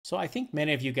So I think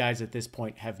many of you guys at this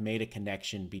point have made a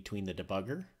connection between the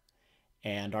debugger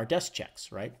and our desk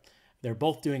checks, right? They're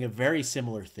both doing a very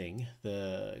similar thing.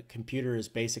 The computer is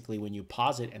basically, when you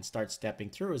pause it and start stepping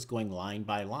through, is going line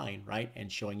by line, right?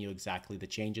 And showing you exactly the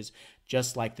changes,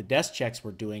 just like the desk checks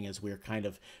we're doing as we're kind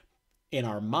of in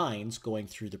our minds going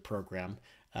through the program,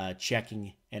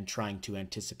 checking and trying to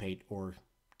anticipate or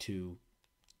to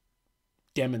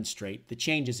demonstrate the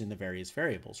changes in the various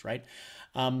variables, right?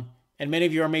 And many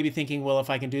of you are maybe thinking, well, if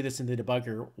I can do this in the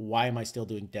debugger, why am I still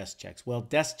doing desk checks? Well,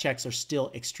 desk checks are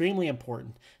still extremely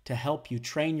important to help you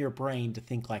train your brain to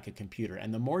think like a computer.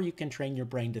 And the more you can train your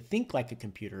brain to think like a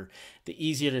computer, the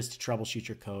easier it is to troubleshoot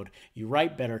your code. You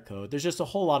write better code. There's just a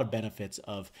whole lot of benefits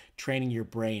of training your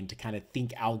brain to kind of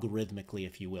think algorithmically,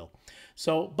 if you will.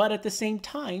 So, but at the same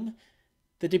time,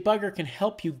 the debugger can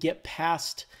help you get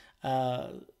past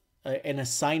an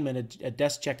assignment, a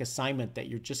desk check assignment that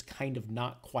you're just kind of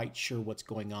not quite sure what's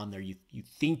going on there. You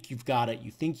think you've got it,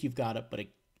 but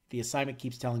the assignment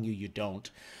keeps telling you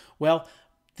don't. Well,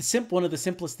 one of the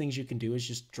simplest things you can do is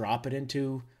just drop it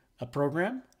into a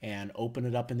program and open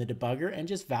it up in the debugger and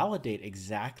just validate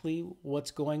exactly what's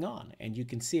going on. And you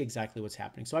can see exactly what's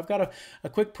happening. So I've got a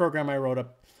quick program I wrote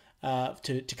up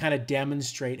to kind of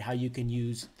demonstrate how you can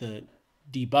use the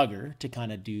debugger to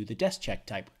kind of do the desk check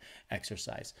type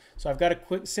exercise. So I've got a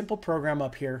quick simple program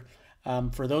up here.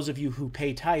 For those of you who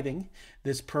pay tithing,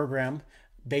 this program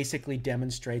basically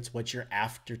demonstrates what your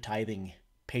after tithing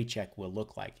paycheck will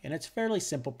look like. And it's a fairly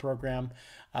simple program.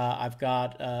 I've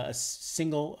got a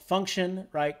single function,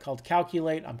 right, called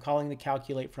calculate. I'm calling the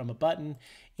calculate from a button.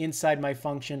 Inside my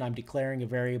function, I'm declaring a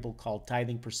variable called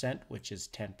tithing percent, which is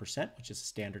 10%, which is a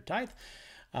standard tithe.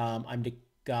 I'm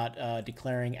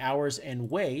declaring hours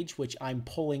and wage, which I'm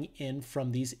pulling in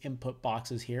from these input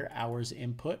boxes here, hours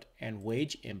input and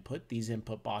wage input. These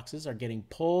input boxes are getting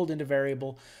pulled into a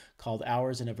variable called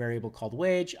hours and a variable called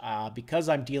wage. Because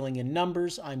I'm dealing in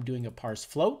numbers, I'm doing a parse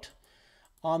float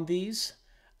on these.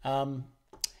 And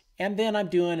then I'm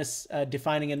doing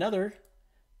defining another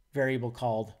variable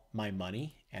called my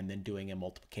money, and then doing a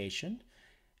multiplication,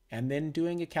 and then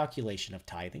doing a calculation of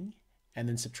tithing, and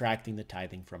then subtracting the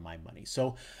tithing from my money.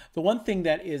 So the one thing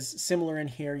that is similar in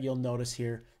here, you'll notice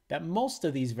here that most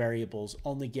of these variables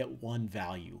only get one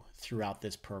value throughout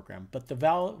this program, but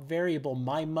the variable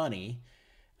my money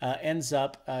ends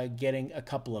up getting a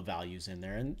couple of values in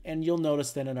there. And you'll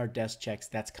notice that in our desk checks,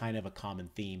 that's kind of a common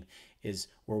theme, is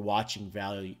we're watching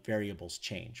variables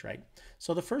change, right?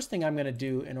 So the first thing I'm going to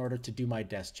do in order to do my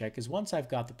desk check is, once I've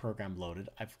got the program loaded,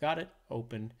 I've got it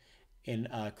open in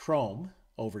Chrome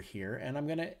over here, and I'm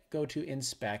going to go to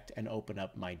inspect and open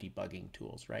up my debugging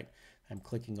tools, right? I'm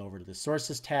clicking over to the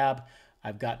sources tab.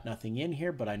 I've got nothing in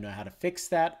here, but I know how to fix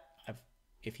that.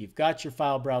 If you've got your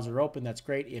file browser open, that's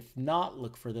great. If not,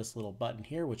 look for this little button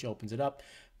here, which opens it up.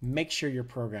 Make sure your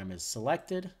program is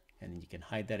selected, and then you can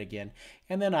hide that again.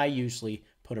 And then I usually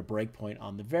put a breakpoint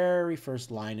on the very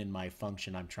first line in my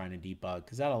function I'm trying to debug,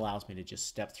 because that allows me to just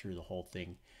step through the whole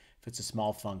thing. If it's a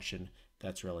small function,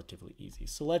 that's relatively easy.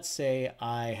 So let's say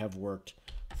I have worked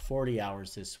 40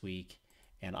 hours this week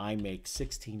and I make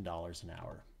 $16 an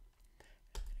hour.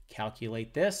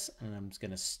 Calculate this, and I'm just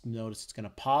going to notice it's going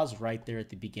to pause right there at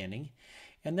the beginning.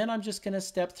 And then I'm just going to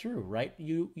step through, right?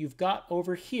 You've got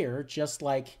over here, just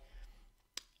like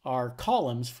our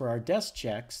columns for our desk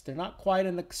checks, they're not quite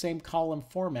in the same column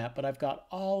format, but I've got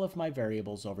all of my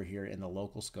variables over here in the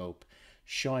local scope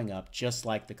showing up just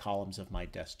like the columns of my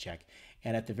desk check.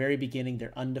 And at the very beginning,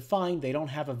 they're undefined. They don't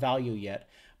have a value yet.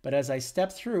 But as I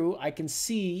step through, I can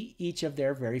see each of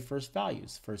their very first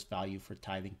values. First value for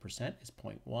tithing percent is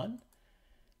 0.1,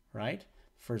 right?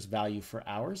 First value for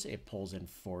hours, it pulls in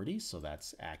 40, so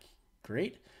that's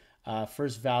great.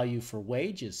 First value for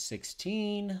wage is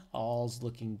 16, all's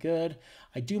looking good.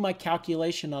 I do my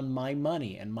calculation on my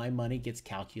money, and my money gets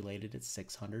calculated at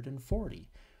 640,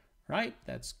 right?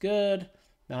 That's good.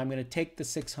 Now I'm going to take the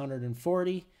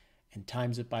 640 and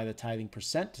times it by the tithing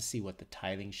percent to see what the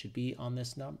tithing should be on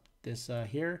this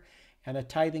here. And the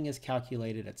tithing is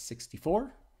calculated at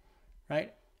 64,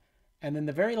 right? And then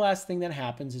the very last thing that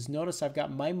happens is, notice I've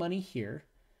got my money here,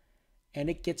 and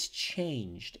it gets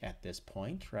changed at this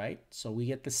point, right? So we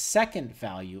get the second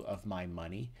value of my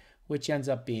money, which ends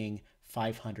up being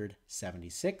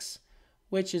 576,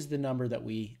 which is the number that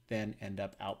we then end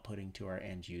up outputting to our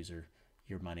end user.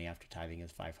 Your money after tithing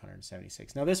is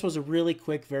 576. Now, this was a really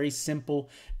quick, very simple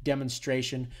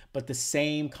demonstration, but the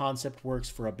same concept works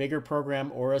for a bigger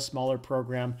program or a smaller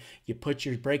program. You put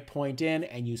your breakpoint in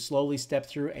and you slowly step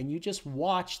through, and you just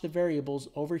watch the variables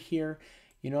over here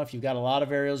You know, if you've got a lot of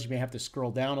variables, you may have to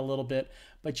scroll down a little bit,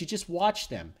 but you just watch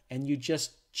them and you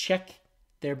just check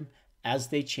them as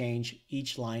they change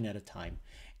each line at a time.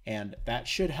 And that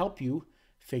should help you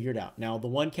figure it out. Now, the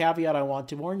one caveat I want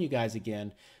to warn you guys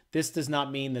again, this does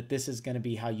not mean that this is going to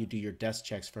be how you do your desk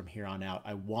checks from here on out.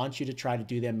 I want you to try to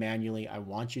do them manually. I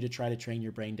want you to try to train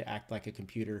your brain to act like a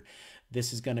computer.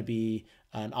 This is going to be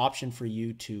an option for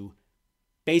you to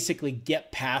basically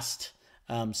get past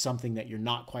something that you're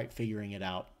not quite figuring it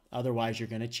out. Otherwise, you're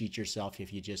going to cheat yourself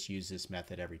if you just use this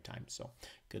method every time. So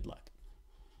good luck.